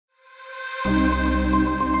It's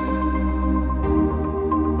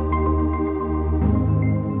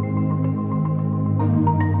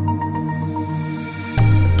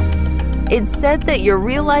said that your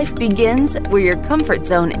real life begins where your comfort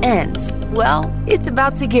zone ends. Well, it's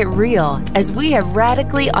about to get real as we have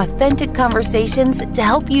radically authentic conversations to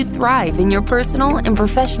help you thrive in your personal and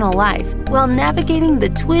professional life while navigating the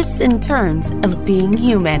twists and turns of being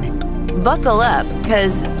human. Buckle up,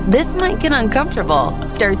 because this might get uncomfortable.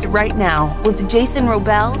 Starts right now with Jason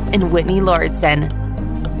Robel and Whitney Lauritsen.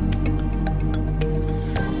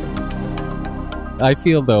 I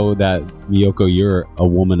feel, though, that, Miyoko, you're a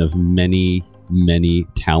woman of many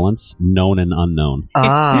talents, known and unknown.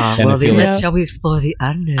 Well, then shall we explore the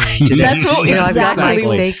unknown today? That's what I've got my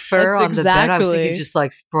fake fur That's on the bed. I was thinking just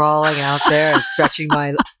like sprawling out there and stretching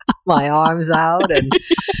my arms out. And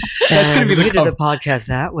That's going to be we did the podcast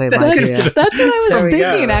that way, my dear. That's what I was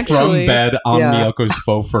thinking, actually. From bed on Miyoko's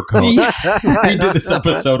faux fur coat. We did this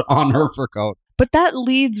episode on her fur coat. But that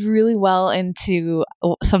leads really well into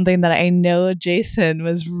something that I know Jason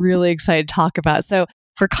was really excited to talk about. So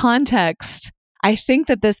for context, I think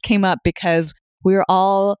that this came up because we were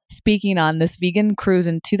all speaking on this vegan cruise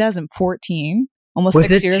in 2014, almost was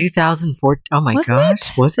 6 it years. 2014? Oh my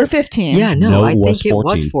gosh. Was Or it? 15? Yeah, no, I it was think it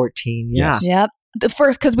 14. was 14. Yeah. Yes. Yep. The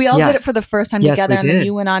first, because we all did it for the first time Yes, together, we and then did.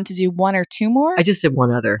 you went on to do one or two more. I just did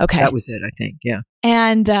one other. Okay. That was it, I think. Yeah.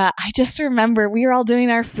 And I just remember we were all doing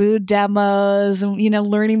our food demos, and,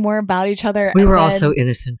 learning more about each other. We and were then, all so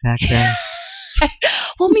innocent back then.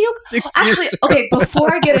 Well, Miyoko, 6 years actually, ago. okay,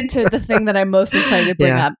 before I get into the thing that I'm most excited to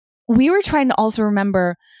bring up, we were trying to also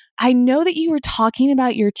remember, I know that you were talking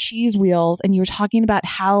about your cheese wheels, and you were talking about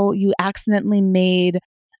how you accidentally made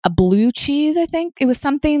a blue cheese, I think. It was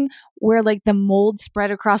something where like the mold spread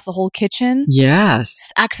across the whole kitchen.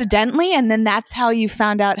 Yes. Accidentally, and then that's how you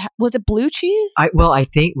found out. Was it blue cheese? I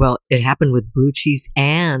think it happened with blue cheese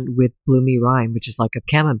and with bloomy rind, which is like a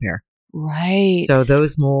camembert. Right. So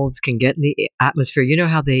those molds can get in the atmosphere. You know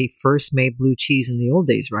how they first made blue cheese in the old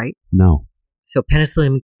days, right? No. So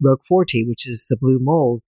Penicillium roqueforti, which is the blue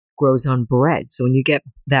mold, grows on bread. So when you get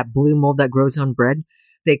that blue mold that grows on bread,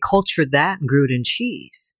 they cultured that and grew it in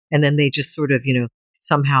cheese. And then they just sort of,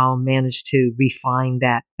 somehow managed to refine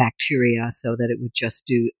that bacteria so that it would just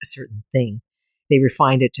do a certain thing. They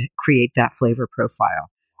refined it to create that flavor profile.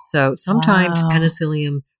 So sometimes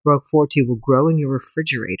Penicillium roqueforti will grow in your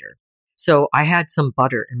refrigerator. So I had some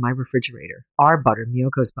butter in my refrigerator, our butter,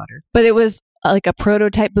 Miyoko's butter. But it was like a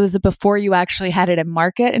prototype. Was it before you actually had it in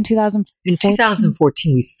market in 2014? In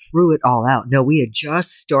 2014, we threw it all out. No, we had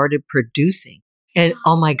just started producing. And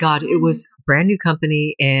oh my God, it was a brand new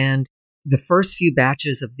company. And the first few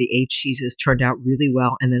batches of the 8 cheeses turned out really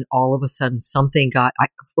well. And then all of a sudden something I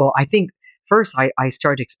think first I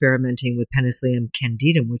started experimenting with Penicillium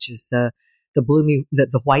candidum, which is the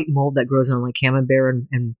white mold that grows on like camembert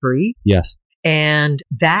and brie. Yes. And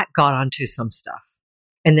that got onto some stuff.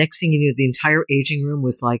 And next thing you knew, the entire aging room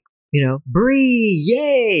was like, brie,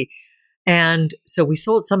 yay. And so we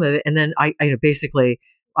sold some of it. And then I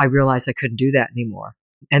realized I couldn't do that anymore.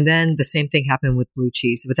 And then the same thing happened with blue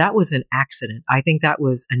cheese, but that was an accident. I think that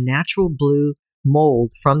was a natural blue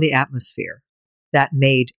mold from the atmosphere that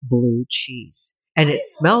made blue cheese. And it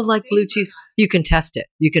smelled like blue cheese. You can test it.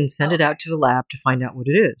 You can send it out to the lab to find out what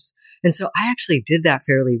it is. And so I actually did that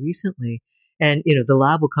fairly recently. And, the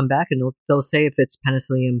lab will come back and they'll say if it's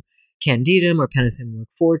Penicillium candidum or Penicillium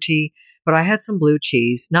roqueforti. But I had some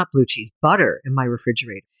butter in my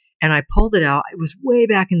refrigerator. And I pulled it out. It was way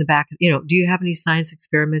back in the back. Do you have any science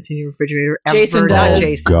experiments in your refrigerator? Jason Ever? does. Not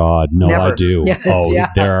Jason. God, no, Never. I do. Yes,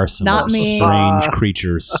 There are some Not me. strange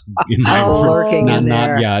creatures in my lurking in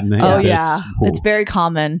there. It's very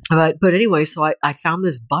common. But anyway, so I found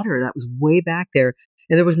this butter that was way back there,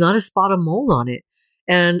 and there was not a spot of mold on it.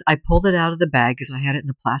 And I pulled it out of the bag because I had it in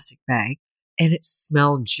a plastic bag, and it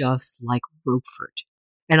smelled just like Roquefort.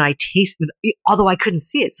 And I tasted, although I couldn't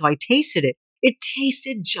see it, so I tasted it. It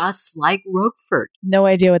tasted just like Roquefort. No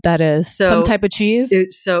idea what that is. So, some type of cheese? I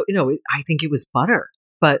think it was butter.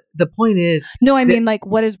 But the point is... No, I mean, like,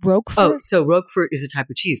 what is Roquefort? Oh, so Roquefort is a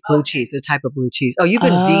type of cheese. Blue cheese, a type of blue cheese. Oh, you've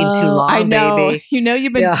been vegan too long, I know. baby.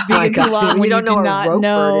 You've been vegan too long when you do not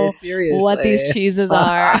know what these cheeses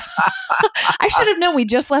are. I should have known. We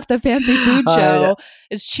just left the fancy food show.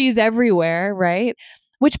 It's cheese everywhere, right?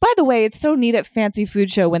 Which, by the way, it's so neat at Fancy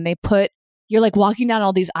Food Show when they you're like walking down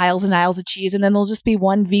all these aisles and aisles of cheese, and then there'll just be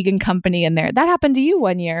one vegan company in there. That happened to you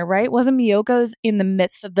one year, right? Wasn't Miyoko's in the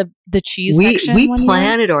midst of the cheese section? We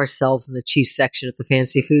planted ourselves in the cheese section at the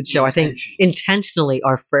Fancy Food Show. I think intentionally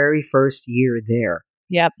our very first year there.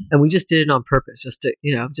 Yep. And we just did it on purpose,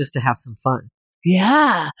 just to have some fun.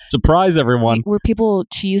 Yeah. Surprise, everyone. Were people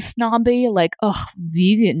cheese snobby? Like, oh,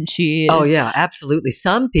 vegan cheese. Oh, yeah, absolutely.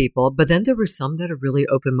 Some people, but then there were some that are really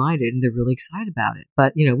open-minded and they're really excited about it.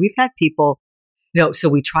 But, we've had people, so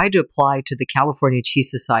we tried to apply to the California Cheese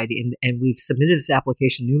Society and we've submitted this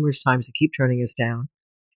application numerous times to keep turning us down.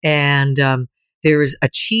 And there is a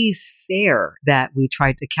cheese fair that we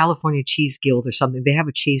tried, the California Cheese Guild or something. They have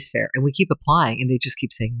a cheese fair and we keep applying and they just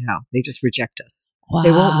keep saying no. They just reject us. Wow. They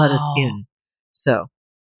won't let us in. So,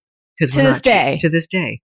 because we're not to this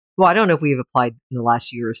day. Well, I don't know if we've applied in the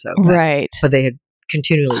last year or so. But they had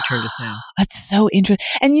continually turned us down. That's so interesting.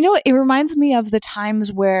 And it reminds me of the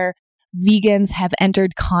times where vegans have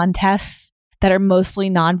entered contests that are mostly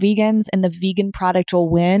non-vegans and the vegan product will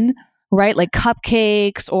win, right? Like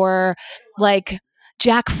cupcakes or like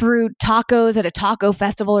jackfruit tacos at a taco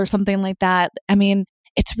festival or something like that. I mean,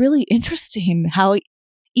 it's really interesting how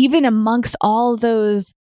even amongst all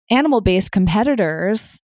those animal-based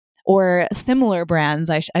competitors or similar brands,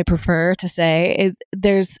 I prefer to say,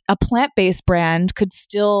 there's a plant-based brand could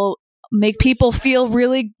still make people feel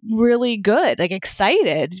really, really good, like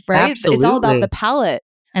excited, right? Absolutely. It's all about the palate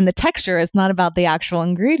and the texture. It's not about the actual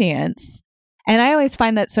ingredients. And I always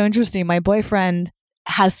find that so interesting. My boyfriend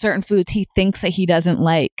has certain foods he thinks that he doesn't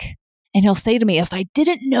like. And he'll say to me, if I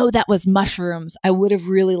didn't know that was mushrooms, I would have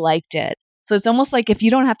really liked it. So it's almost like if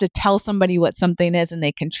you don't have to tell somebody what something is and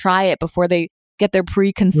they can try it before they get their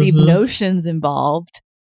preconceived notions involved,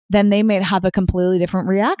 then they may have a completely different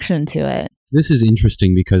reaction to it. This is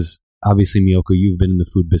interesting because obviously, Miyoko, you've been in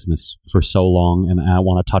the food business for so long, and I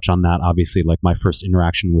want to touch on that, obviously, like my first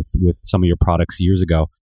interaction with some of your products years ago.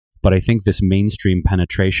 But I think this mainstream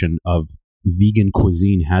penetration of vegan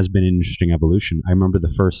cuisine has been an interesting evolution. I remember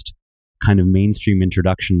the first kind of mainstream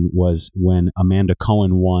introduction was when Amanda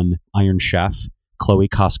Cohen won Iron Chef, Chloe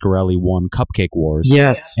Coscarelli won Cupcake Wars.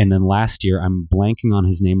 Yes. And then last year, I'm blanking on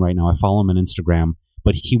his name right now. I follow him on Instagram,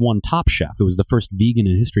 but he won Top Chef. It was the first vegan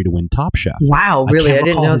in history to win Top Chef. Wow, really? I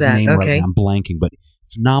didn't know that. Name right now. I'm blanking, but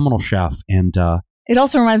phenomenal chef. And it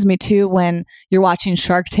also reminds me too when you're watching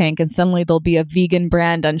Shark Tank and suddenly there'll be a vegan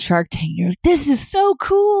brand on Shark Tank. You're like, this is so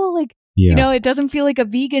cool. Like, it doesn't feel like a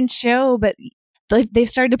vegan show, but they've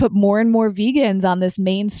started to put more and more vegans on this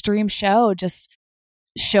mainstream show, just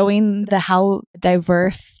showing how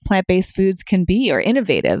diverse plant-based foods can be, or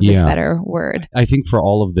innovative is a better word. I think for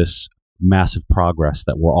all of this massive progress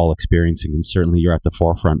that we're all experiencing, and certainly you're at the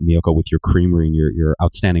forefront, Miyoko, with your creamery and your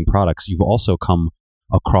outstanding products, you've also come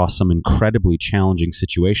across some incredibly challenging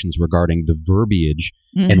situations regarding the verbiage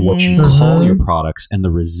and what you call your products and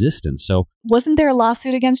the resistance. So, wasn't there a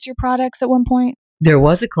lawsuit against your products at one point? There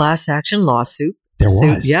was a class action lawsuit. There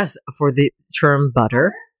was. Yes, for the term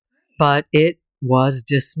butter, but it was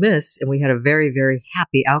dismissed and we had a very, very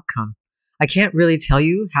happy outcome. I can't really tell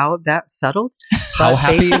you how that settled. How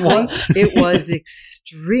happy it was? It was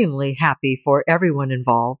extremely happy for everyone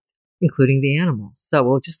involved, including the animals. So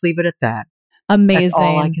we'll just leave it at that. Amazing. That's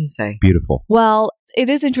all I can say. Beautiful. Well, it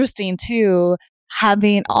is interesting too,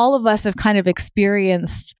 having all of us have kind of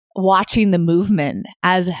experienced watching the movement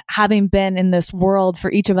as having been in this world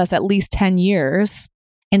for each of us at least 10 years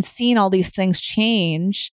and seeing all these things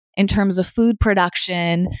change in terms of food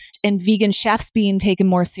production and vegan chefs being taken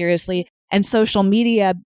more seriously and social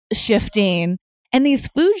media shifting and these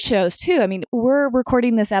food shows too. I mean, we're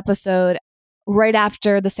recording this episode right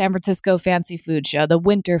after the San Francisco Fancy Food Show, the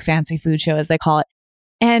Winter Fancy Food Show, as they call it.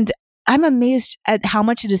 And I'm amazed at how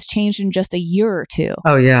much it has changed in just a year or two.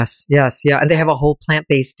 Oh, yes. Yeah. And they have a whole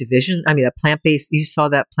plant-based division. I mean, a plant-based, you saw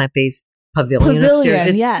that plant-based pavilion upstairs.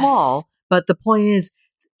 It's small, but the point is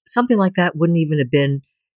something like that wouldn't even have been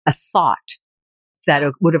a thought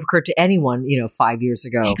that would have occurred to anyone, 5 years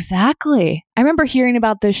ago. Exactly. I remember hearing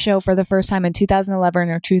about this show for the first time in 2011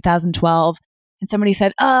 or 2012. And somebody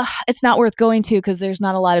said, it's not worth going to because there's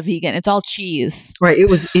not a lot of vegan. It's all cheese. Right.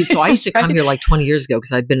 So I used to come here like 20 years ago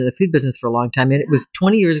because I'd been in the food business for a long time. And it was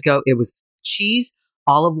 20 years ago. It was cheese,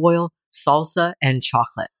 olive oil, salsa, and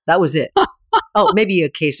chocolate. That was it. Oh, maybe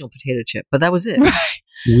occasional potato chip, but that was it. Right.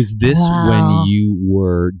 Was this when you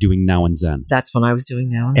were doing Now and Zen? That's when I was doing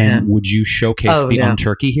Now and Zen. And would you showcase the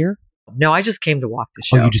Unturkey here? No, I just came to walk the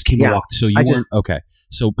show. Oh, you just came to walk. So you weren't okay.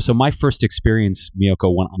 So my first experience,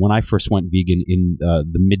 Miyoko, when I first went vegan in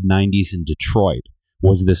the mid '90s in Detroit,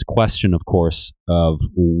 was this question, of course, of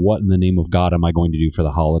what in the name of God am I going to do for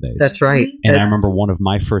the holidays? That's right. And I remember one of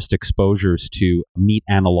my first exposures to meat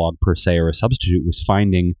analog per se or a substitute was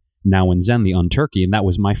finding Now and Zen, the Unturkey, and that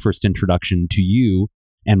was my first introduction to you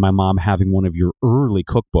and my mom having one of your early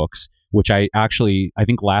cookbooks, which I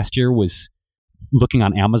think last year was looking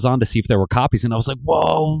on Amazon to see if there were copies, and I was like,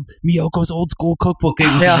 whoa, Miyoko's old school cookbook. It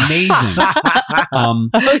was amazing.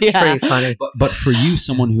 It's pretty funny. But for you,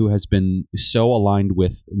 someone who has been so aligned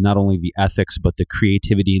with not only the ethics, but the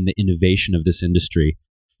creativity and the innovation of this industry,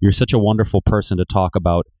 you're such a wonderful person to talk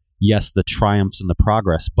about, yes, the triumphs and the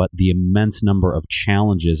progress, but the immense number of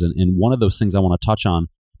challenges. And one of those things I want to touch on,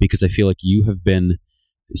 because I feel like you have been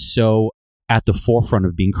so at the forefront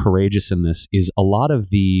of being courageous in this, is a lot of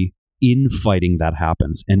the infighting that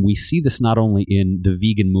happens. And we see this not only in the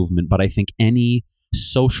vegan movement, but I think any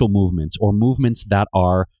social movements or movements that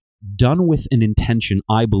are done with an intention,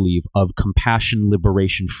 I believe, of compassion,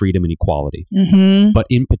 liberation, freedom, and equality. Mm-hmm. But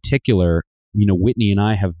in particular, Whitney and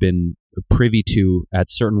I have been privy to,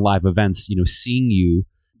 at certain live events, seeing you,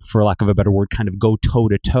 for lack of a better word, kind of go toe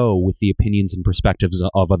to toe with the opinions and perspectives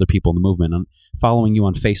of other people in the movement. And following you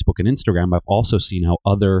on Facebook and Instagram, I've also seen how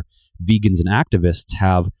other vegans and activists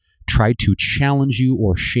have tried to challenge you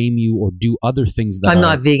or shame you or do other things that I'm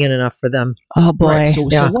not vegan enough for them. Oh boy. Right. So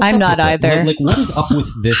I'm not either. Like, what is up with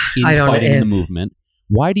this infighting in the movement?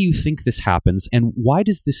 Why do you think this happens? And why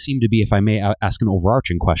does this seem to be, if I may ask an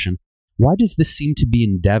overarching question, why does this seem to be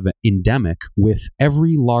endemic with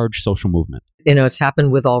every large social movement? It's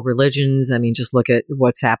happened with all religions. I mean, just look at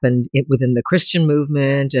what's happened within the Christian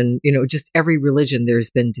movement, and, just every religion,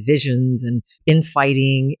 there's been divisions and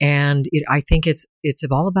infighting. And I think it's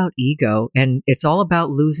all about ego, and it's all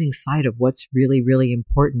about losing sight of what's really, really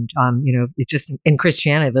important. It's just in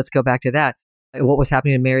Christianity, let's go back to that. What was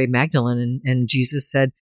happening to Mary Magdalene, and Jesus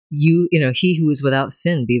said, he who is without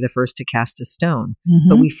sin be the first to cast a stone. Mm-hmm.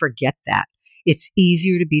 But we forget that. It's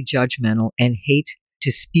easier to be judgmental and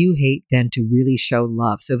to spew hate than to really show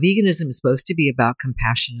love. So veganism is supposed to be about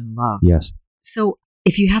compassion and love. Yes. So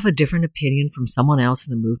if you have a different opinion from someone else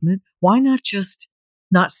in the movement, why not just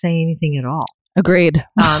not say anything at all? Agreed.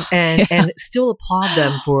 And still applaud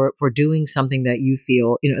them for doing something that you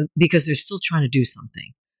feel, because they're still trying to do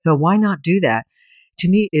something. So why not do that? To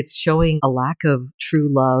me, it's showing a lack of true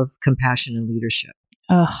love, compassion, and leadership.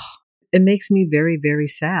 Ugh. It makes me very, very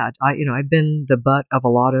sad. I've been the butt of a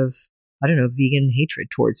lot of, vegan hatred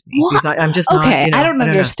towards me. Because I'm just not, okay. I don't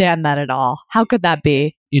understand that at all. How could that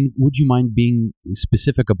be? And would you mind being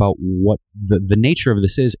specific about what the nature of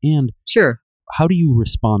this is? And sure. How do you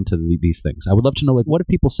respond to these things? I would love to know, what have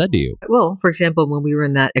people said to you? Well, for example, when we were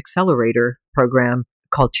in that accelerator program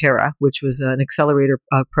called Terra, which was an accelerator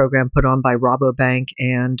program put on by Rabobank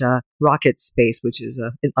and Rocket Space, which is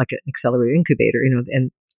like an accelerator incubator,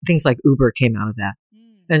 and things like Uber came out of that.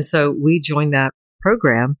 And so we joined that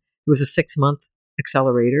program. It was a 6-month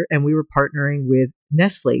accelerator, and we were partnering with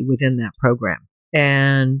Nestle within that program.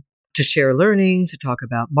 And to share learnings, to talk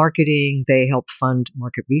about marketing, they helped fund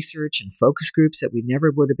market research and focus groups that we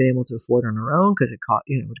never would have been able to afford on our own, because it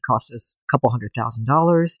would cost us a couple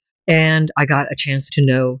 $100,000. And I got a chance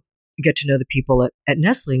to get to know the people at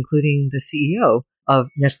Nestle, including the CEO of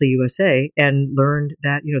Nestle USA, and learned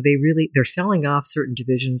that, they're selling off certain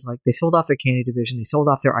divisions. Like they sold off their candy division, they sold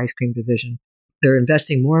off their ice cream division. They're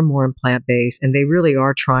investing more and more in plant-based, and they really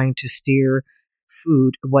are trying to steer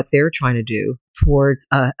food, what they're trying to do, towards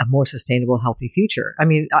a more sustainable, healthy future. I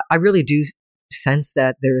mean, I really do sense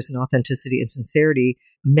that there is an authenticity and sincerity.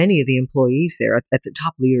 Many of the employees there at the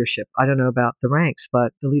top leadership, I don't know about the ranks,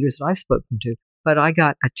 but the leaders that I've spoken to, but I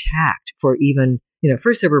got attacked for even,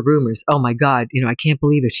 first there were rumors. Oh my God, I can't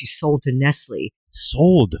believe it. She sold to Nestle.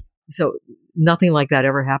 Sold. So nothing like that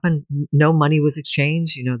ever happened. No money was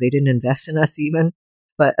exchanged. They didn't invest in us even.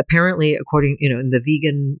 But apparently, according, in the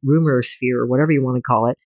vegan rumor sphere, or whatever you want to call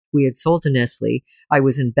it, we had sold to Nestle. I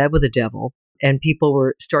was in bed with the devil, and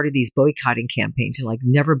people started these boycotting campaigns, like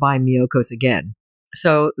never buy Miyoko's again.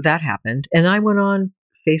 So that happened. And I went on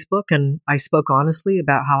Facebook and I spoke honestly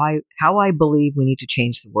about how I believe we need to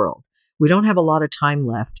change the world. We don't have a lot of time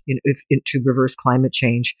left to reverse climate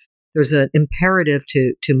change. There's an imperative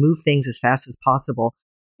to move things as fast as possible.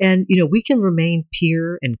 And, we can remain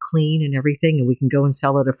pure and clean and everything, and we can go and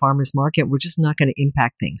sell at a farmer's market. We're just not going to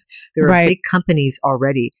impact things. There are big companies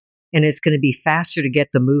already, and it's going to be faster to get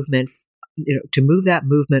the movement, to move that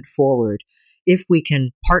movement forward. If we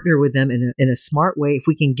can partner with them in a smart way, if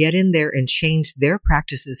we can get in there and change their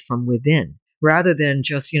practices from within, rather than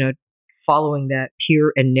just, following that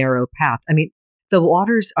pure and narrow path. I mean, the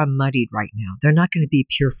waters are muddied right now. They're not going to be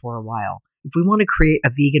pure for a while. If we want to create a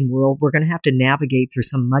vegan world, we're going to have to navigate through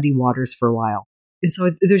some muddy waters for a while. And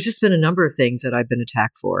so there's just been a number of things that I've been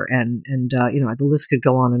attacked for. And the list could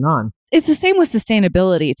go on and on. It's the same with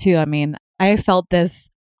sustainability too. I mean, I felt this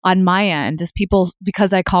on my end as people,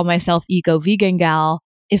 because I call myself eco-vegan gal,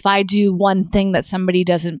 if I do one thing that somebody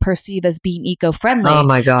doesn't perceive as being eco-friendly, oh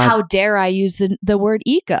my God, how dare I use the word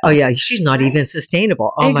eco? Oh yeah, she's not even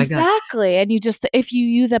sustainable. Oh my God. Exactly. And if you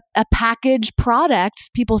use a packaged product,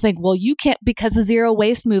 people think, well, you can't, because the zero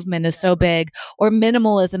waste movement is so big or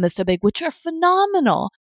minimalism is so big, which are phenomenal.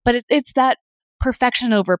 But it's that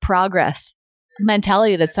perfection over progress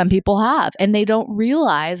mentality that some people have, and they don't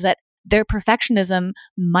realize that their perfectionism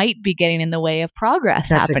might be getting in the way of progress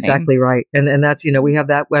That's happening. Exactly right. And that's, we have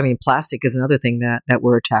that. I mean, plastic is another thing that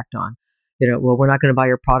we're attacked on. Well, we're not going to buy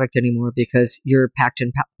your product anymore because you're packed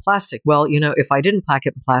in plastic. Well, if I didn't pack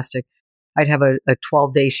it in plastic, I'd have a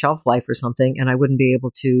 12-day shelf life or something, and I wouldn't be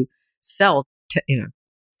able to sell to,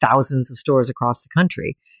 thousands of stores across the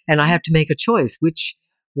country. And I have to make a choice, which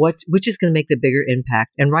is going to make the bigger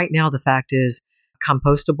impact. And right now, the fact is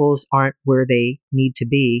compostables aren't where they need to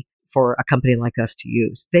be for a company like us to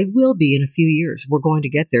use. They will be in a few years. We're going to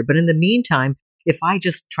get there. But in the meantime, if I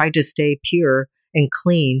just tried to stay pure and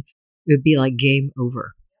clean, it would be like game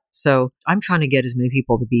over. So I'm trying to get as many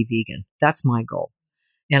people to be vegan. That's my goal.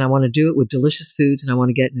 And I want to do it with delicious foods, and I want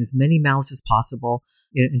to get in as many mouths as possible,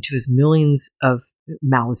 into as millions of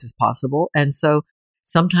mouths as possible. And so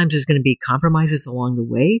sometimes there's going to be compromises along the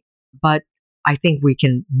way, but I think we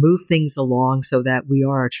can move things along so that we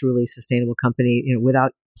are a truly sustainable company,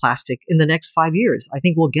 without plastic in the next 5 years. I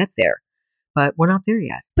think we'll get there, but we're not there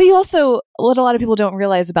yet. But you also, what a lot of people don't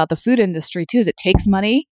realize about the food industry too, is it takes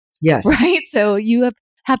money. Yes. Right. So you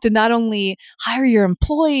have to not only hire your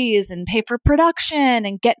employees and pay for production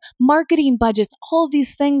and get marketing budgets, all of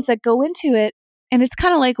these things that go into it. And it's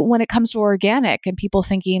kind of like when it comes to organic and people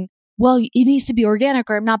thinking, well, it needs to be organic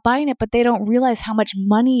or I'm not buying it, but they don't realize how much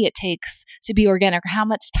money it takes to be organic or how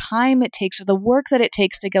much time it takes or the work that it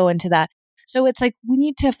takes to go into that. So it's like we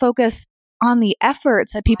need to focus on the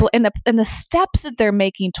efforts that people and the steps that they're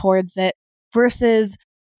making towards it versus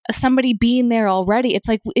somebody being there already. It's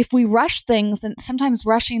like if we rush things, then sometimes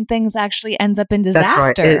rushing things actually ends up in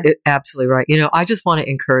disaster. That's right. Absolutely right. I just want to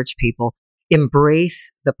encourage people,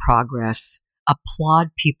 embrace the progress, applaud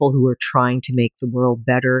people who are trying to make the world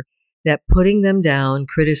better, that putting them down,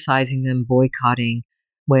 criticizing them, boycotting,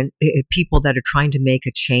 when people that are trying to make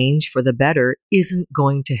a change for the better isn't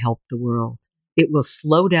going to help the world. It will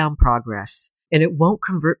slow down progress and it won't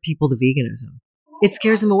convert people to veganism. It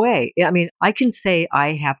scares them away. I mean, I can say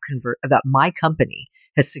that my company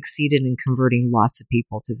has succeeded in converting lots of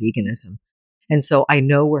people to veganism. And so I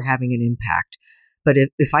know we're having an impact. But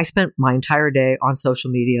if I spent my entire day on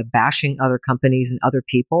social media bashing other companies and other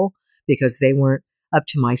people because they weren't up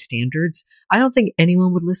to my standards, I don't think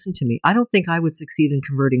anyone would listen to me. I don't think I would succeed in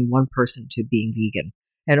converting one person to being vegan.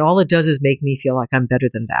 And all it does is make me feel like I'm better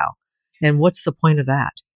than thou. And what's the point of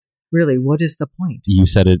that? Really, what is the point? You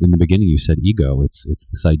said it in the beginning. You said ego. It's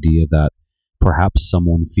this idea that perhaps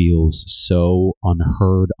someone feels so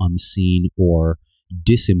unheard, unseen, or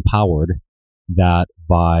disempowered that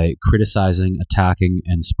by criticizing, attacking,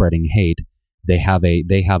 and spreading hate, they have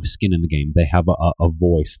skin in the game. They have a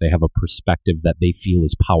voice. They have a perspective that they feel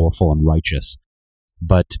is powerful and righteous.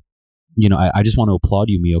 But I just want to applaud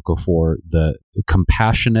you, Miyoko, for the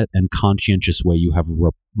compassionate and conscientious way you have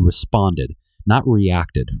responded. Not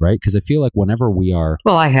reacted, right? Because I feel like whenever we are...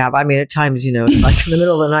 Well, I have. I mean, at times, it's like in the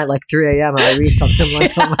middle of the night, like 3 a.m., and I read something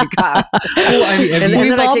like, oh my God. Well, I mean, and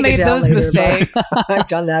we've all made those mistakes. I've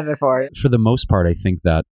done that before. For the most part, I think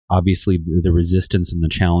that obviously the resistance and the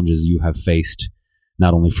challenges you have faced,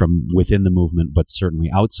 not only from within the movement, but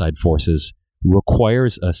certainly outside forces,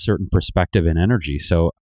 requires a certain perspective and energy.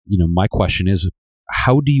 So, my question is,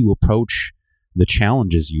 how do you approach the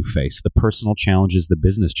challenges you face, the personal challenges, the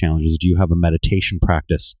business challenges? Do you have a meditation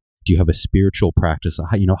practice? Do you have a spiritual practice?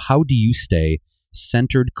 How do you stay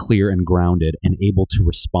centered, clear, and grounded and able to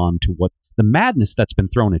respond to what the madness that's been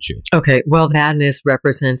thrown at you? Okay, well, madness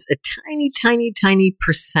represents a tiny, tiny, tiny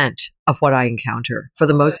percent of what I encounter. For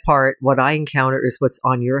the most part, what I encounter is what's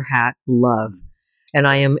on your hat, love. And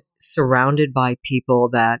I am surrounded by people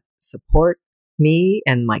that support me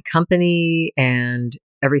and my company and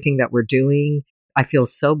everything that we're doing. I feel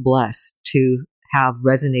so blessed to have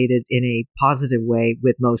resonated in a positive way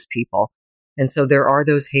with most people. And so there are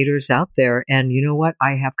those haters out there. And you know what?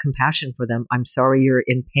 I have compassion for them. I'm sorry you're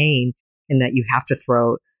in pain and that you have to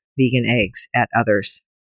throw vegan eggs at others.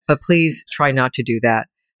 But please try not to do that.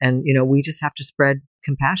 And, we just have to spread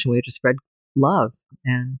compassion. We have to spread love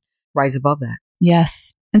and rise above that.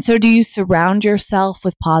 Yes. And so do you surround yourself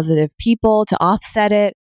with positive people to offset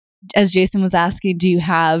it? As Jason was asking, do you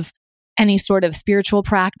have any sort of spiritual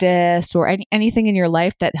practice or anything in your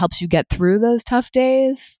life that helps you get through those tough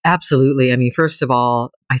days? Absolutely. I mean, first of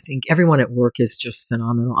all, I think everyone at work is just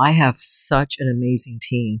phenomenal. I have such an amazing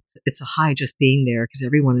team. It's a high just being there because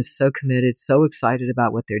everyone is so committed, so excited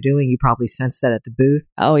about what they're doing. You probably sense that at the booth.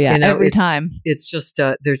 Oh, yeah. Every time. It's just,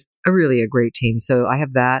 there's really a great team. So I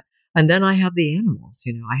have that. And then I have the animals.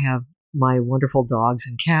 I have my wonderful dogs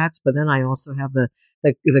and cats, but then I also have the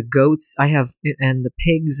goats I have, and the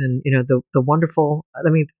pigs, and the wonderful. I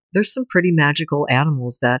mean, there's some pretty magical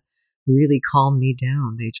animals that really calm me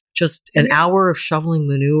down. They just an hour of shoveling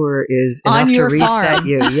manure is enough to reset farm.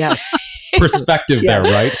 You. Yes, perspective yes.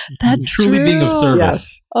 there, right? That's truly true. being of service.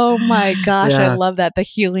 Yes. Oh my gosh, Yeah. I love that. The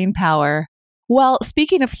healing power. Well,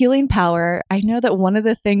 speaking of healing power, I know that one of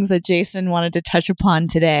the things that Jason wanted to touch upon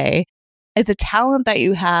today is a talent that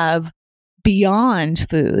you have beyond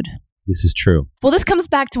food. This is true. Well, this comes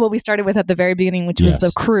back to what we started with at the very beginning, which was Yes.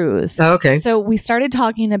 the cruise. Oh, okay. So we started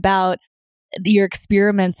talking about your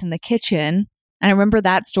experiments in the kitchen. And I remember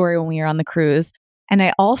that story when we were on the cruise. And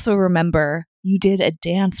I also remember you did a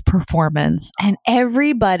dance performance and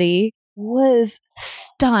everybody was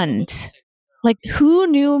stunned. Like, who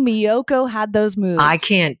knew Miyoko had those moves? I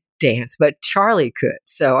can't dance, but Charlie could.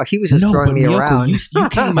 So he was just throwing me Miyoko, around. You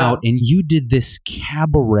came out and you did this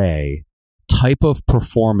cabaret type of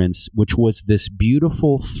performance, which was this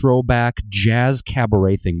beautiful throwback jazz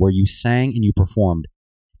cabaret thing where you sang and you performed.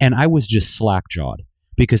 And I was just slack-jawed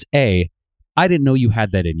because I didn't know you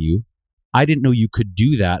had that in you. I didn't know you could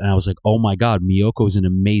do that. And I was like, oh my God, Miyoko is an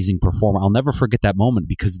amazing performer. I'll never forget that moment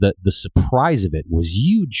because the surprise of it was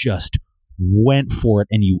you just went for it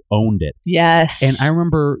and you owned it. Yes. And I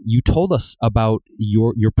remember you told us about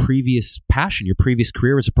your previous passion, your previous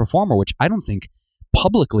career as a performer, which I don't think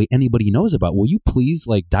publicly anybody knows about. Will you please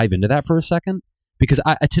dive into that for a second? Because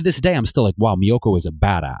to this day, I'm still like, wow, Miyoko is a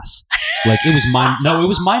badass. It was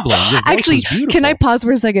mind blowing. Your voice Actually, was beautiful. can I pause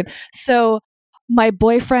for a second? So my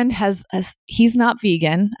boyfriend he's not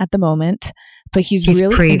vegan at the moment, but he's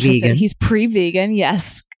really pre-vegan. interested. He's pre-vegan,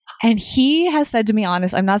 yes. And he has said to me,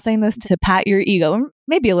 honest, I'm not saying this to pat your ego,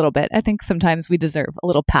 maybe a little bit. I think sometimes we deserve a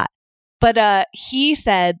little pat. But he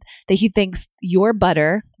said that he thinks your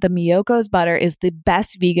butter, the Miyoko's butter, is the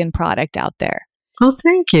best vegan product out there. Oh,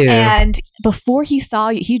 thank you. And before he saw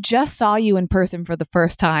you, he just saw you in person for the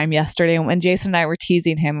first time yesterday. And when Jason and I were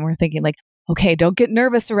teasing him, and we're thinking okay, don't get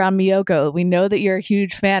nervous around Miyoko. We know that you're a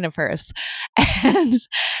huge fan of hers. And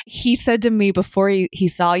he said to me before he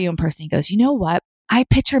saw you in person, he goes, you know what? I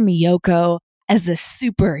picture Miyoko as this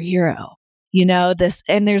superhero. There's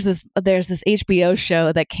this HBO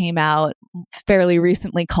show that came out fairly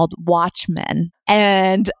recently called Watchmen,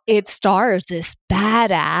 and it stars this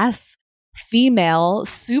badass female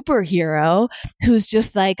superhero who's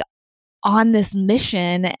just on this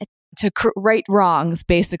mission to right wrongs,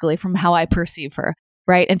 basically, from how I perceive her.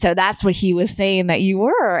 Right. And so that's what he was saying that you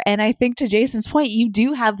were. And I think to Jason's point, you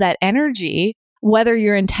do have that energy, whether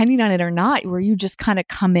you're intending on it or not, where you just kind of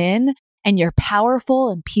come in and you're powerful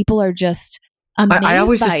and people are just amazed I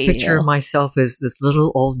always just by picture you. myself as this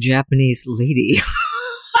little old Japanese lady.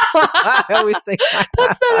 I always think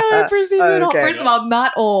That's not how I perceive it at all. Okay. First of all,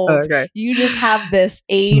 not old. Okay. You just have this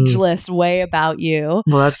ageless way about you.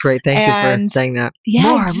 Well, that's great. Thank you for saying that.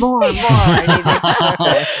 Yeah, More.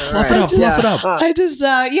 Okay. Fluff it up. I just,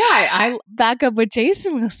 I back up what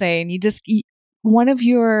Jason was saying. One of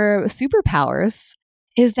your superpowers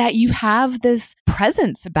is that you have this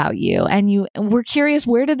presence about you, and we're curious,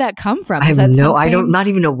 where did that come from? not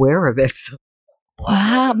even aware of it. So.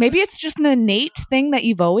 Wow. Maybe it's just an innate thing that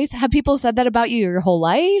you've always, have people said that about you your whole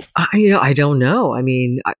life? I don't know. I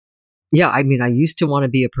mean, I used to want to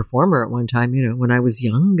be a performer at one time, when I was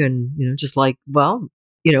young, and,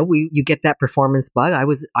 you get that performance bug.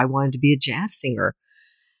 I wanted to be a jazz singer.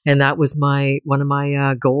 And that was one of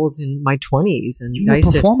my goals in my 20s. And you were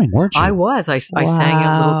performing, weren't you? I was. I sang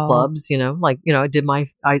at little clubs, I did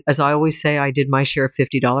as I always say, I did my share of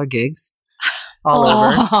 $50 gigs all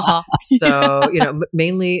over. So,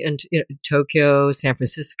 mainly in Tokyo, San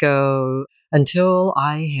Francisco, until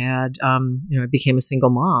I had, I became a single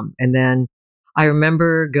mom. And then I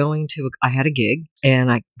remember I had a gig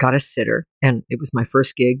and I got a sitter, and it was my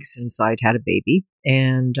first gig since I'd had a baby.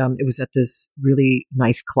 And it was at this really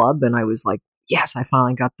nice club. And I was like, yes, I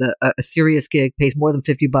finally got a serious gig, pays more than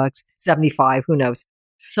 $50, $75, who knows?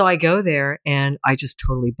 So I go there and I just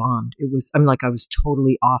totally bombed. I was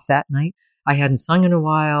totally off that night. I hadn't sung in a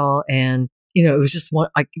while, and it was just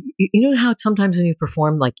how sometimes when you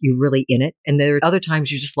perform, you're really in it, and there are other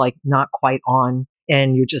times you're just not quite on,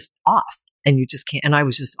 and you're just off, and you just can't. And I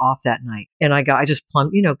was just off that night, and I just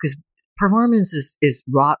plumbed, because performance is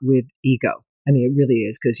wrought with ego. I mean, it really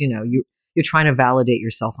is, because, you're trying to validate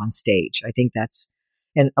yourself on stage. I think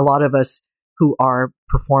and a lot of us who are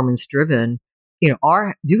performance driven,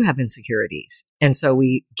 do have insecurities. And so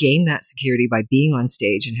we gain that security by being on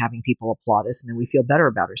stage and having people applaud us. And then we feel better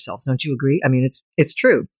about ourselves. Don't you agree? I mean, it's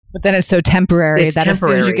true. But then it's so temporary that as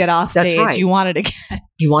soon as you get off stage, right, you want it again.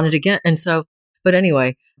 You want it again. And so, but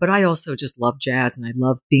anyway, I also just love jazz, and I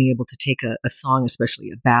love being able to take a song, especially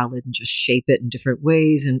a ballad, and just shape it in different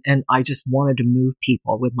ways. And I just wanted to move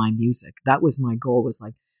people with my music. That was my goal, was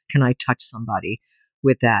like, can I touch somebody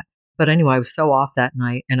with that? But anyway, I was so off that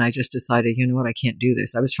night, and I just decided, you know what, I can't do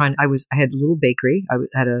this. I had a little bakery. I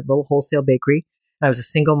had a little wholesale bakery. I was a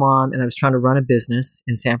single mom, and I was trying to run a business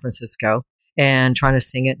in San Francisco and trying to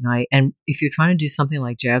sing at night. And if you're trying to do something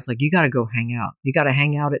like jazz, like, you got to go hang out. You got to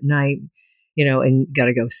hang out at night, and got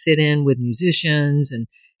to go sit in with musicians and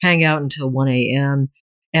hang out until 1 a.m.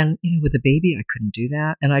 And, with a baby, I couldn't do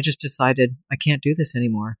that. And I just decided I can't do this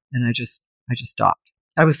anymore. And I just stopped.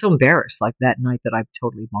 I was so embarrassed, like, that night, that I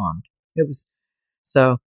totally bombed. It was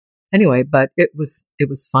so anyway, but it was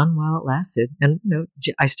fun while it lasted. And,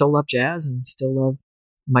 I still love jazz, and still love,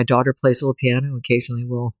 my daughter plays a little piano. Occasionally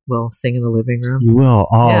we'll sing in the living room. You will.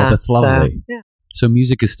 Oh, yeah, that's lovely. So, yeah. So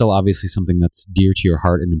music is still obviously something that's dear to your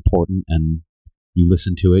heart and important, and you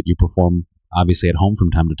listen to it. You perform obviously at home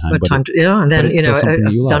from time to time. And then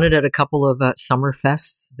I've done it at a couple of summer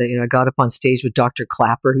fests. That I got up on stage with Dr.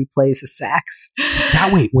 Clapper, who plays the sax.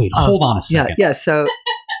 Wait, hold on a second. Yeah. So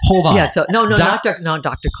hold on. Yeah. So not Dr.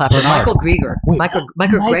 Clapper. Bernard. Michael Greger. Michael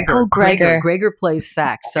Greger. Greger plays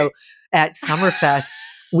sax. So at Summerfest,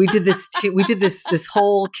 we did this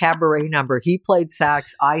whole cabaret number. He played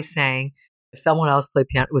sax. I sang. Someone else played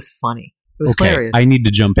piano. It was funny. It was hilarious. I need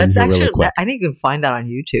to jump in here really quick. I think you can find that on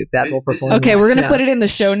YouTube. That whole performance. Okay, we're gonna put it in the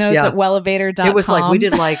show notes at wellevator.com. It was like we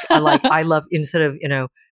did I love, instead of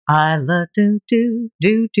I love do. Yep,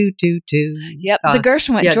 the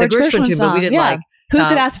Gershwin. Yeah, George the Gershwin tune. Song. But we did who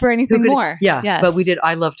could ask for anything more? Yeah, yes. But we did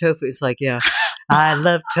I love tofu. It's like I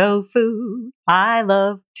love tofu. I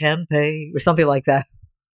love tempeh, or something like that.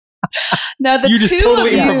 No, you just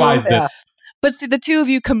totally improvised it. Yeah. But see, the two of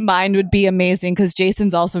you combined would be amazing, because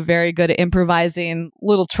Jason's also very good at improvising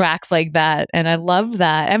little tracks like that. And I love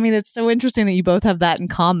that. I mean, it's so interesting that you both have that in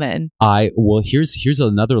common. Here's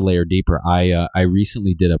another layer deeper. I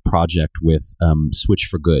recently did a project with Switch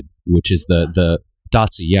for Good, which is the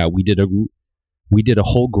DOTC. Yeah, we did a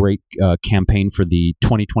whole great campaign for the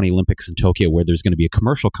 2020 Olympics in Tokyo, where there's going to be a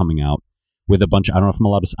commercial coming out with a bunch of, I don't know if I'm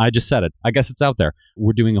allowed to, I just said it. I guess it's out there.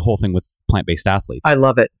 We're doing a whole thing with plant-based athletes. I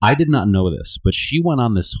love it. I did not know this, but she went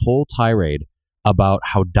on this whole tirade about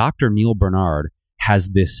how Dr. Neil Bernard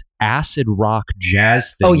has this acid rock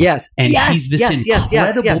jazz thing. Oh, yes. And he's this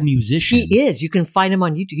incredible musician. He is. You can find him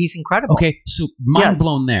on YouTube. He's incredible. Okay, so mind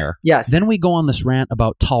blown there. Yes. Then we go on this rant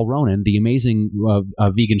about Tal Ronan, the amazing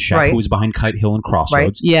vegan chef who was behind Kite Hill and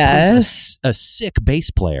Crossroads. Right. Yes. A sick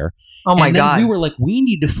bass player. Oh, my God. We were like, we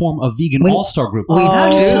need to form a vegan all-star group. We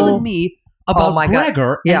You're telling me about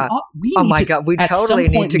Gregor. Yeah. And we totally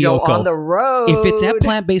need to go on the road. If it's at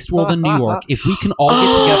Plant-Based World in New York, if we can all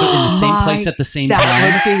get together in the same place at the same time.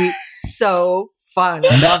 That would be so fun.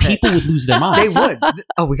 People would lose their minds. They would.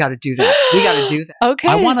 Oh, we got to do that. We got to do that. Okay.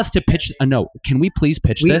 I want us to pitch. No, can we please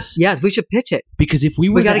pitch this? Yes, we should pitch it. Because if we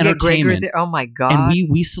were got to get Gregor there, oh my God. And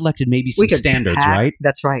we selected maybe some standards, right?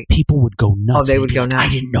 That's right. People would go nuts. Oh, they would go nuts. I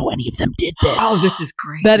didn't know any of them did this. Oh, this is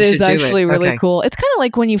great. That is actually really cool. It's kind of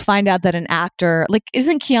like when you find out that an actor, like,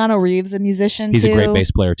 isn't Keanu Reeves a musician He's too? a great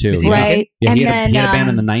bass player too. Right. Yeah, and he had a band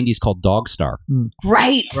in the 90s called Dogstar.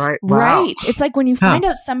 Right. Wow. Right. It's like when you find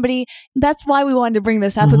out somebody, that's why we wanted to bring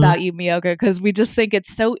this up about you, Miyoka, because we just think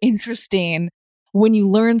it's so interesting when you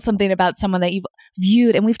learn something about someone that you've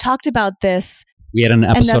viewed. And we've talked about this. We had an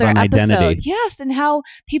episode on identity. Yes. And how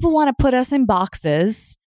people want to put us in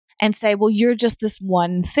boxes and say, well, you're just this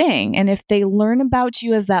one thing. And if they learn about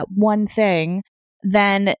you as that one thing,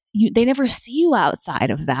 then they never see you outside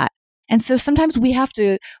of that. And so sometimes we have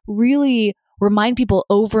to really remind people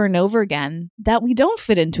over and over again that we don't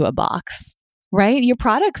fit into a box. Right? Your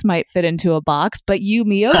products might fit into a box, but you,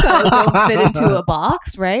 Miyoka, don't fit into a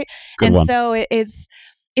box, right? So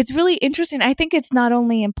it's really interesting. I think it's not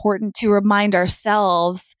only important to remind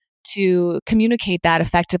ourselves to communicate that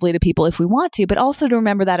effectively to people if we want to, but also to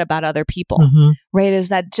remember that about other people, right? Is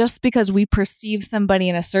that just because we perceive somebody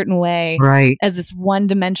in a certain way as this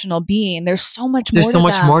one-dimensional being, there's so much more to them. There's so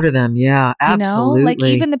much more to them. Yeah, absolutely. You know? Like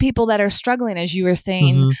even the people that are struggling, as you were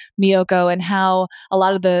saying, Miyoko, and how a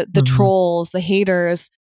lot of the trolls, the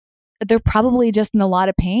haters, they're probably just in a lot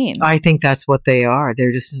of pain. I think that's what they are.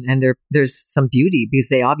 They're just, and there's some beauty because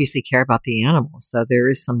they obviously care about the animals. So there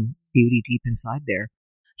is some beauty deep inside there.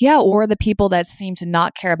 Yeah, or the people that seem to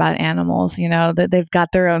not care about animals, that they've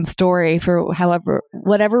got their own story for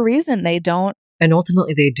whatever reason they don't. And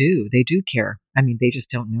ultimately they do care. I mean, they just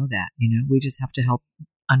don't know that, we just have to help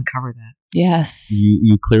uncover that. Yes.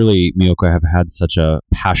 You clearly, Miyoko, have had such a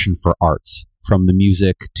passion for arts, from the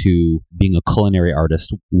music to being a culinary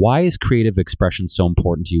artist. Why is creative expression so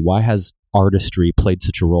important to you? Why has artistry played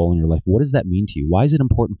such a role in your life? What does that mean to you? Why is it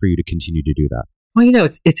important for you to continue to do that? Well,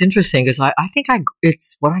 it's interesting because I think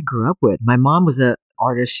it's what I grew up with. My mom was an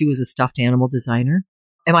artist. She was a stuffed animal designer.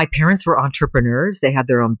 And my parents were entrepreneurs. They had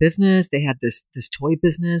their own business. They had this toy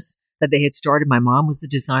business that they had started. My mom was the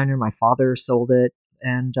designer. My father sold it.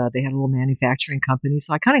 And they had a little manufacturing company.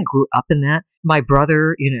 So I kind of grew up in that. My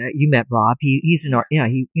brother, you met Rob. He's an art,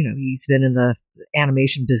 he's been in the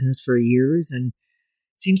animation business for years. And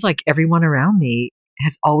it seems like everyone around me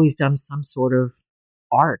has always done some sort of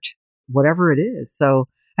art, whatever it is. So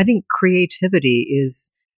I think creativity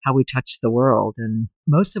is how we touch the world. And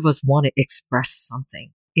most of us want to express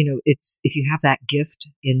something. It's, if you have that gift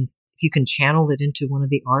if you can channel it into one of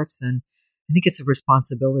the arts, then I think it's a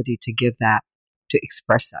responsibility to give that, to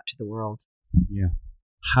express that to the world. Yeah.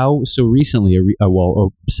 So recently, a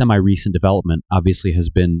semi-recent development obviously has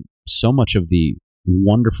been so much of the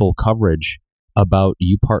wonderful coverage about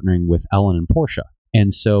you partnering with Ellen and Portia.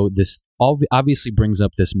 And so this obviously brings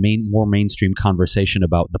up this more mainstream conversation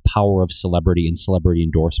about the power of celebrity and celebrity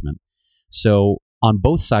endorsement. So on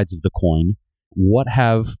both sides of the coin, what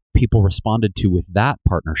have people responded to with that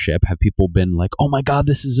partnership? Have people been like, oh my God,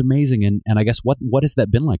 this is amazing? And I guess what has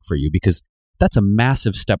that been like for you? Because that's a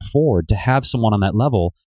massive step forward to have someone on that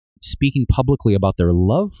level speaking publicly about their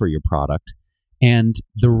love for your product and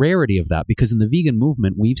the rarity of that. Because in the vegan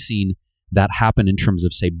movement, we've seen that happen in terms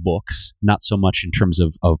of, say, books, not so much in terms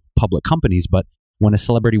of public companies, but when a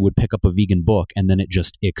celebrity would pick up a vegan book and then it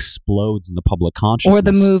just explodes in the public consciousness. Or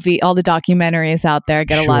the movie, all the documentaries out there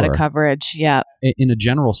get a lot of coverage. Yeah. In a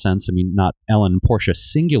general sense, I mean, not Ellen and Portia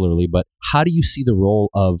singularly, but how do you see the role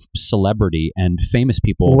of celebrity and famous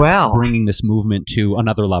people bringing this movement to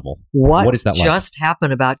another level? What is that like? Just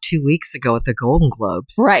happened about 2 weeks ago at the Golden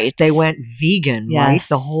Globes. Right. They went vegan, right?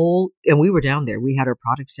 And we were down there. We had our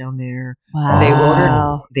products down there.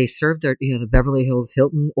 Wow. They served their, the Beverly Hills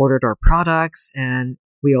Hilton ordered our products, and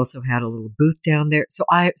we also had a little booth down there. So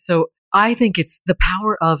I think it's the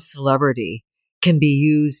power of celebrity can be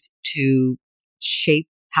used to shape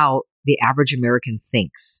how the average American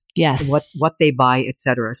thinks. Yes. What they buy,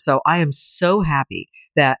 etc. So I am so happy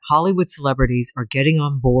that Hollywood celebrities are getting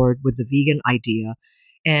on board with the vegan idea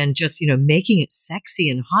and just, making it sexy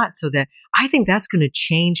and hot, so that I think that's going to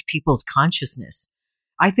change people's consciousness.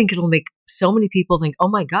 I think it'll make so many people think, oh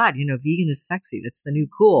my God, vegan is sexy. That's the new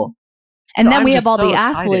cool. And then we have all the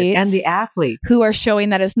athletes. And the athletes. Who are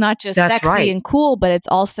showing that it's not just sexy and cool, but it's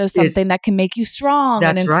also something that can make you strong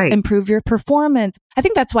and improve your performance. I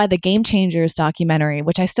think that's why the Game Changers documentary,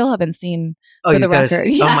 which I still haven't seen for the record.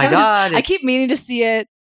 Oh my God. I keep meaning to see it.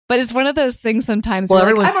 But it's one of those things sometimes where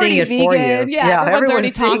everyone's seeing it vegan. for you. Yeah, everyone's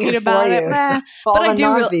already talking about it. So but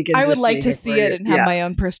I would like to see it and have my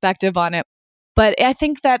own perspective on it. But I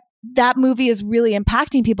think that movie is really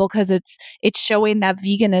impacting people because it's showing that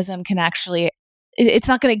veganism can actually, it's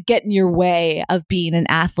not going to get in your way of being an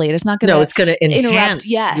athlete. It's not going to. No, it's going to enhance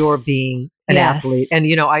your being an athlete. And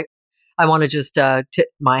I want to just tip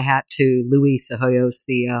my hat to Luis Cehoyos,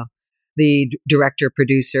 the director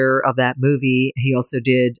producer of that movie. He also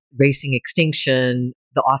did Racing Extinction,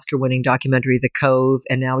 the Oscar-winning documentary The Cove,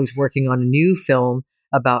 and now he's working on a new film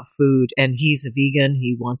about food. And he's a vegan.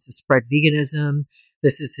 He wants to spread veganism.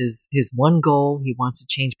 This is his one goal. He wants to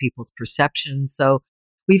change people's perceptions. So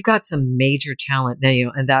we've got some major talent,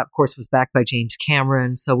 and that of course was backed by James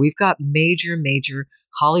Cameron. So we've got major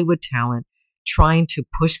Hollywood talent trying to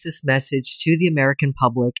push this message to the American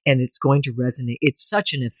public, and it's going to resonate. It's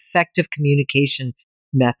such an effective communication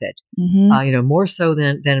method, more so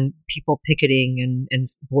than people picketing and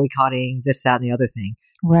boycotting this, that, and the other thing.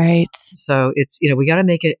 Right. So it's, we got to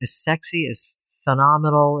make it as sexy, as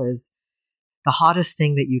phenomenal, as the hottest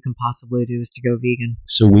thing that you can possibly do is to go vegan.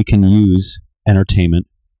 So we can use entertainment,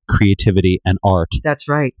 creativity, and art. That's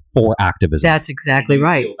right. For activism. That's exactly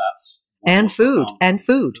right. And food.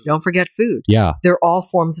 Don't forget food. Yeah. They're all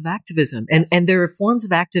forms of activism. And there are forms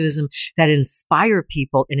of activism that inspire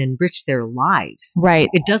people and enrich their lives. Right.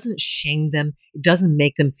 It doesn't shame them. It doesn't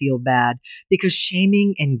make them feel bad, because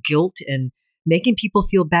shaming and guilt and making people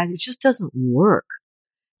feel bad, it just doesn't work.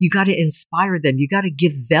 You got to inspire them. You got to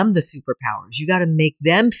give them the superpowers. You got to make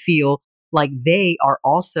them feel like they are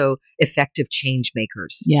also effective change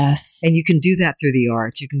makers. Yes. And you can do that through the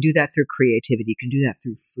arts. You can do that through creativity. You can do that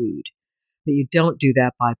through food. But you don't do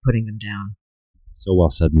that by putting them down. So well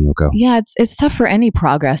said, Miyoko. Yeah, it's tough for any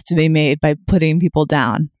progress to be made by putting people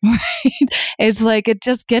down, right? It's like it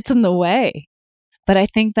just gets in the way. But I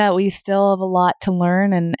think that we still have a lot to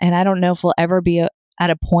learn. And I don't know if we'll ever be at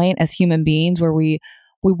a point as human beings where we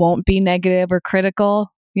won't be negative or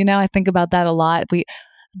critical. You know, I think about that a lot.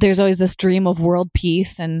 There's always this dream of world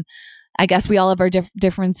peace. And I guess we all have our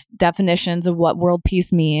different definitions of what world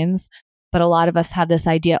peace means. But a lot of us have this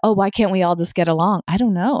idea, oh, why can't we all just get along? I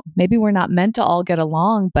don't know. Maybe we're not meant to all get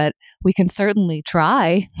along, but we can certainly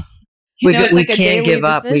try. We can't give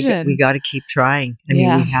up. We got to keep trying. I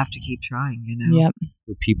mean, we have to keep trying, you know. Yep.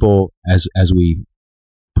 For people, as we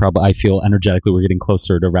probably, I feel energetically we're getting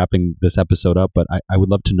closer to wrapping this episode up, but I would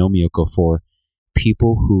love to know, Miyoko, for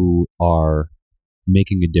people who are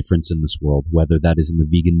making a difference in this world, whether that is in the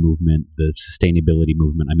vegan movement, the sustainability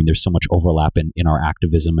movement. I mean, there's so much overlap in our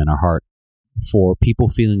activism and our heart. For people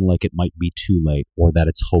feeling like it might be too late or that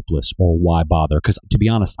it's hopeless or why bother? Because to be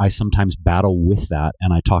honest, I sometimes battle with that,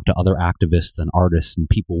 and I talk to other activists and artists and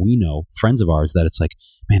people we know, friends of ours, that it's like,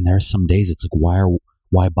 man, there are some days it's like,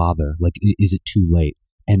 why bother? Like, is it too late?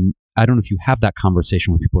 And I don't know if you have that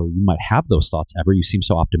conversation with people or you might have those thoughts ever. You seem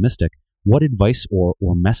so optimistic. What advice or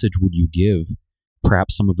message would you give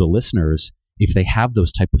perhaps some of the listeners if they have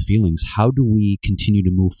those type of feelings? How do we continue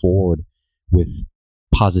to move forward with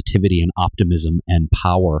positivity and optimism and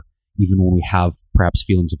power, even when we have perhaps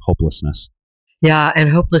feelings of hopelessness? Yeah, and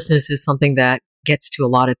hopelessness is something that gets to a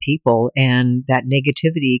lot of people, and that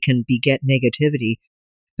negativity can beget negativity.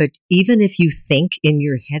 But even if you think in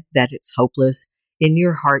your head that it's hopeless, in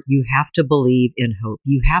your heart, you have to believe in hope.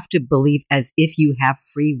 You have to believe as if you have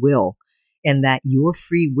free will, and that your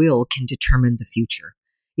free will can determine the future.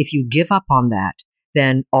 If you give up on that,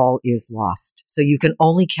 then all is lost. So you can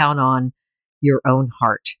only count on your own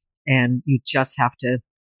heart, and you just have to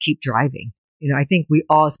keep driving. You know, I think we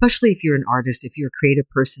all, especially if you're an artist, if you're a creative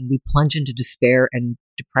person, we plunge into despair and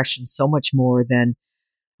depression so much more than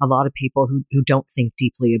a lot of people who don't think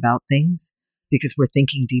deeply about things, because we're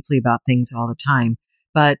thinking deeply about things all the time.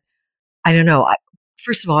 But I don't know.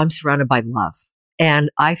 First of all, I'm surrounded by love,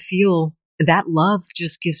 and I feel that love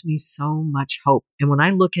just gives me so much hope. And when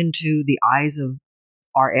I look into the eyes of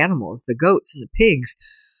our animals, the goats and the pigs,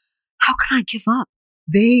 how can I give up?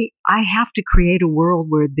 I have to create a world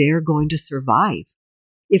where they're going to survive.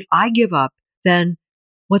 If I give up, then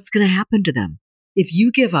what's going to happen to them? If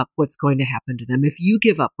you give up, what's going to happen to them? If you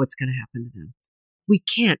give up, what's going to happen to them? We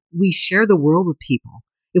can't. We share the world with people.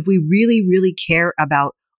 If we really, really care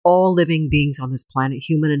about all living beings on this planet,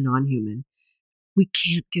 human and non-human, we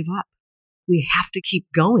can't give up. We have to keep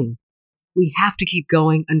going. We have to keep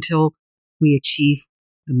going until we achieve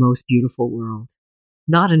the most beautiful world.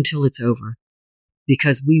 Not until it's over,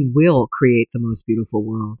 because we will create the most beautiful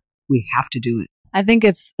world. We have to do it. I think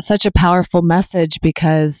it's such a powerful message,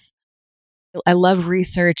 because I love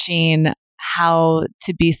researching how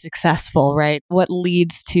to be successful, right? What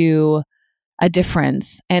leads to a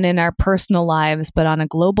difference, and in our personal lives, but on a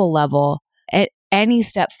global level, any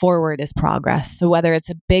step forward is progress. So whether it's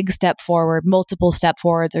a big step forward, multiple step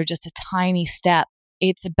forwards, or just a tiny step,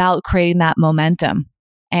 it's about creating that momentum.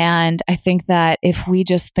 And I think that if we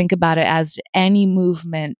just think about it as any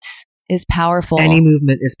movement is powerful. Any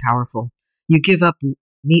movement is powerful. You give up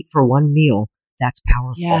meat for one meal, that's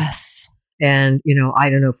powerful. Yes. And, I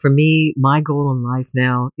don't know, for me, my goal in life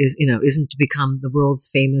now is, isn't to become the world's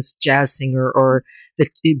famous jazz singer or to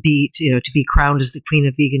be crowned as the queen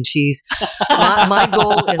of vegan cheese. My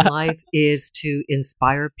goal in life is to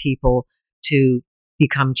inspire people to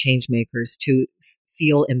become change makers, to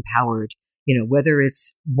feel empowered. Whether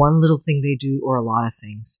it's one little thing they do or a lot of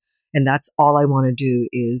things. And that's all I want to do,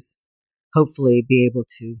 is hopefully be able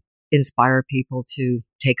to inspire people to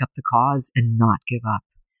take up the cause and not give up.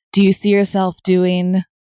 Do you see yourself doing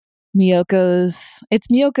it's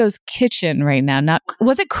Miyoko's Kitchen right now?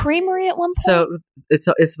 Was it Creamery at one point? So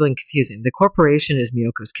it's been confusing. The corporation is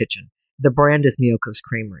Miyoko's Kitchen. The brand is Miyoko's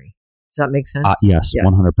Creamery. Does that make sense? Yes,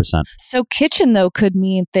 100%. So kitchen, though, could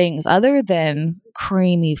mean things other than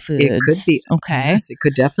creamy foods. It could be. Okay. Yes, it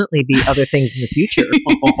could definitely be other things in the future.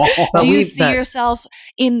 Do you see yourself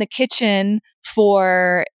in the kitchen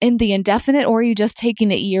in the indefinite, or are you just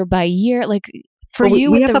taking it year by year? Like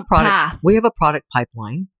we have a product path. We have a product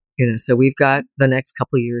pipeline, so we've got the next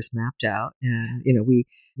couple of years mapped out, and,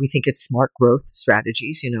 we think it's smart growth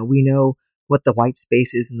strategies. We know what the white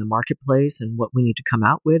space is in the marketplace and what we need to come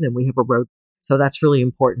out with. And we have a So that's really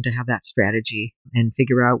important to have that strategy and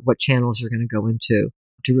figure out what channels you're going to go into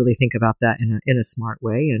to really think about that in a smart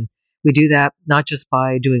way. And we do that not just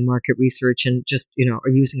by doing market research and just, or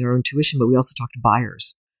using our intuition, but we also talk to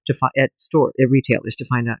buyers at retailers to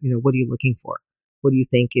find out, what are you looking for? What do you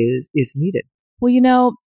think is needed?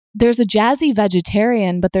 Well, there's a jazzy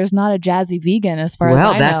vegetarian, but there's not a jazzy vegan as far as I know.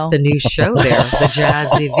 Well, that's the new show there, the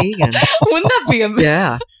jazzy vegan. Wouldn't that be amazing?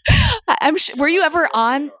 Yeah. Were you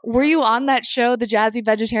on that show, the jazzy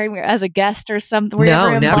vegetarian, as a guest or something?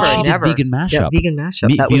 No, never. Vegan Mashup. Yeah, Vegan Mashup.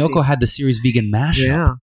 Miyoko had the series Vegan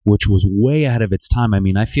Mashup, which was way ahead of its time. I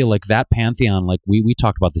mean, I feel like that pantheon, like we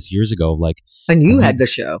talked about this years ago, and you had the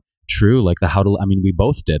show. True, like we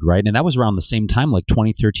both did, right? And that was around the same time, like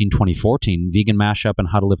 2013, 2014, Vegan Mashup and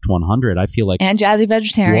How to Lift 100. I feel like, and Jazzy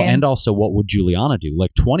Vegetarian, and also What Would Juliana Do?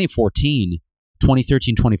 Like 2013,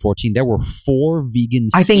 2014, there were 4 vegan.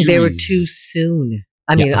 I think they were too soon.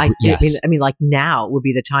 I mean, like now would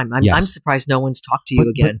be the time. I'm surprised no one's talked to you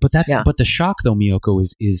again. But but the shock though, Miyoko,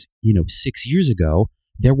 is 6 years ago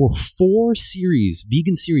there were 4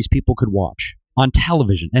 vegan series people could watch on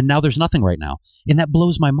television, and now there's nothing right now, and that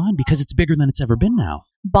blows my mind because it's bigger than it's ever been now.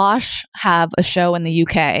 Bosch have a show in the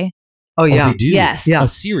UK. Oh yeah, they do. Yes, a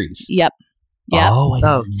series. Yep.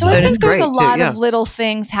 So I think there's a lot of little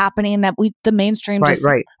things happening that the mainstream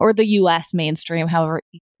or the US mainstream, however,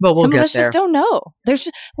 some of us just don't know.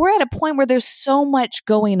 We're at a point where there's so much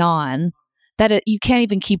going on that you can't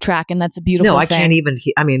even keep track, and that's a beautiful thing. No, I can't even.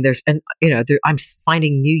 I mean, I'm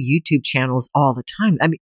finding new YouTube channels all the time. I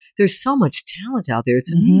mean, there's so much talent out there.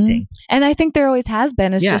 It's amazing. And I think there always has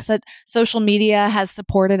been. It's just that social media has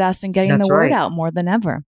supported us in getting the word out more than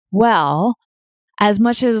ever. Well, as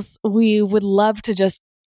much as we would love to just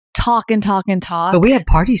talk and talk and talk. But we have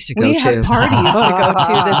parties to go to. We have parties to go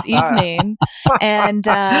to this evening. And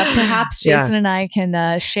perhaps Jason and I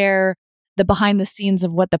can share the behind the scenes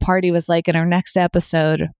of what the party was like in our next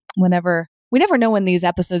episode we never know when these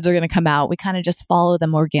episodes are going to come out. We kind of just follow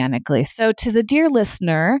them organically. So to the dear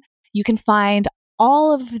listener, you can find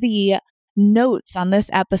all of the notes on this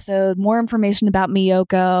episode, more information about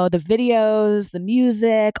Miyoko, the videos, the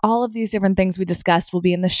music, all of these different things we discussed will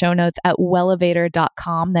be in the show notes at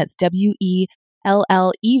wellevatr.com. That's WELLEVATR.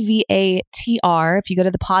 If you go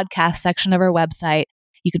to the podcast section of our website,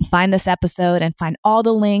 you can find this episode and find all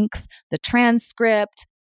the links, the transcript,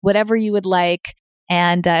 whatever you would like.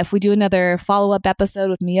 And if we do another follow-up episode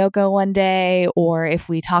with Miyoko one day, or if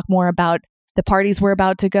we talk more about the parties we're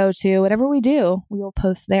about to go to, whatever we do, we will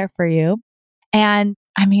post there for you. And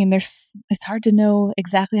I mean, it's hard to know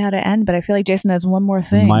exactly how to end, but I feel like Jason has one more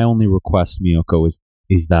thing. My only request, Miyoko,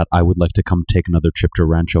 is that I would like to come take another trip to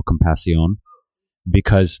Rancho Compasión,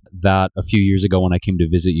 because that a few years ago when I came to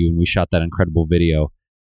visit you and we shot that incredible video,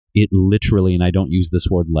 it literally, and I don't use this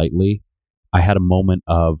word lightly, I had a moment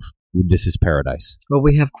of, this is paradise. Well,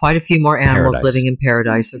 we have quite a few more animals living in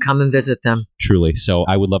paradise, so come and visit them. Truly. So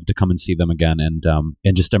I would love to come and see them again and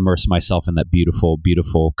just immerse myself in that beautiful,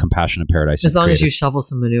 beautiful, compassionate paradise. As long as you shovel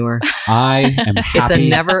some manure. I am happy. It's a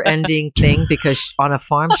never-ending thing because on a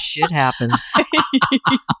farm, shit happens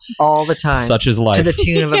all the time. Such is life. To the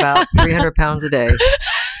tune of about 300 pounds a day.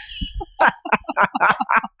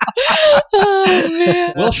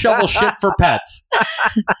 Oh, we'll shovel shit for pets.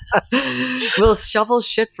 We'll shovel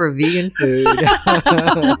shit for vegan food.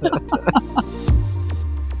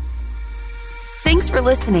 Thanks for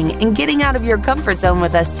listening and getting out of your comfort zone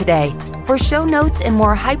with us today. For show notes and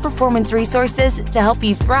more high-performance resources to help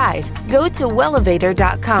you thrive, go to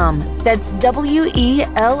wellevatr.com. That's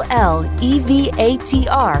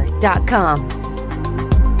WELLEVATR.com.